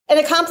An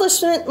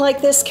accomplishment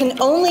like this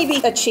can only be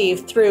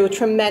achieved through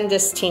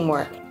tremendous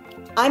teamwork.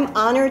 I'm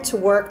honored to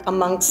work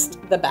amongst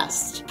the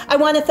best. I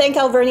want to thank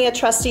Alvernia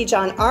trustee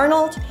John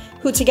Arnold,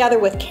 who together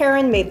with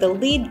Karen made the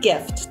lead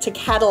gift to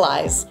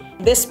catalyze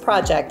this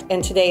project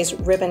and today's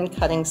ribbon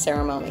cutting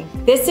ceremony.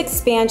 This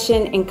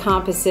expansion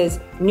encompasses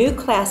new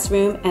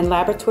classroom and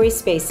laboratory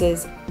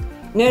spaces,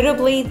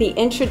 notably the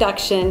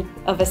introduction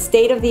of a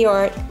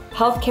state-of-the-art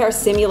healthcare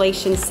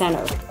simulation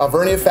center.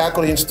 Alvernia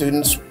faculty and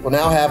students will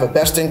now have a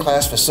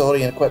best-in-class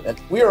facility and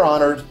equipment. We are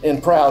honored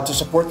and proud to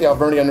support the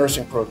Alvernia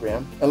nursing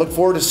program and look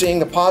forward to seeing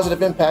the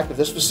positive impact of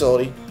this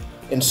facility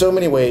in so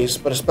many ways,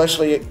 but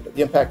especially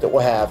the impact it will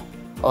have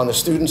on the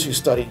students who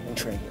study and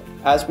train here.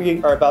 As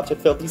we are about to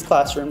fill these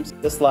classrooms,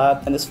 this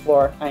lab, and this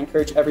floor, I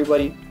encourage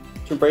everybody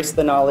to embrace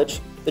the knowledge,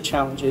 the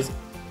challenges,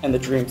 and the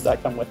dreams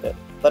that come with it.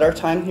 Let our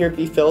time here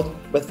be filled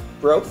with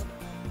growth,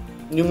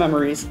 new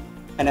memories,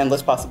 and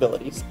endless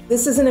possibilities.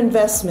 This is an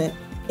investment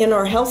in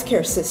our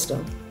healthcare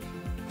system,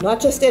 not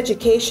just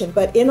education,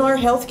 but in our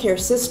healthcare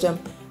system,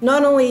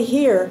 not only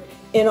here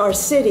in our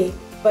city,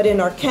 but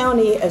in our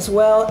county as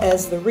well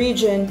as the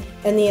region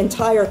and the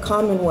entire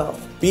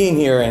Commonwealth. Being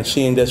here and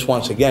seeing this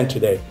once again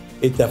today,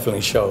 it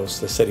definitely shows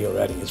the city of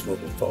Reading is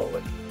moving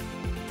forward.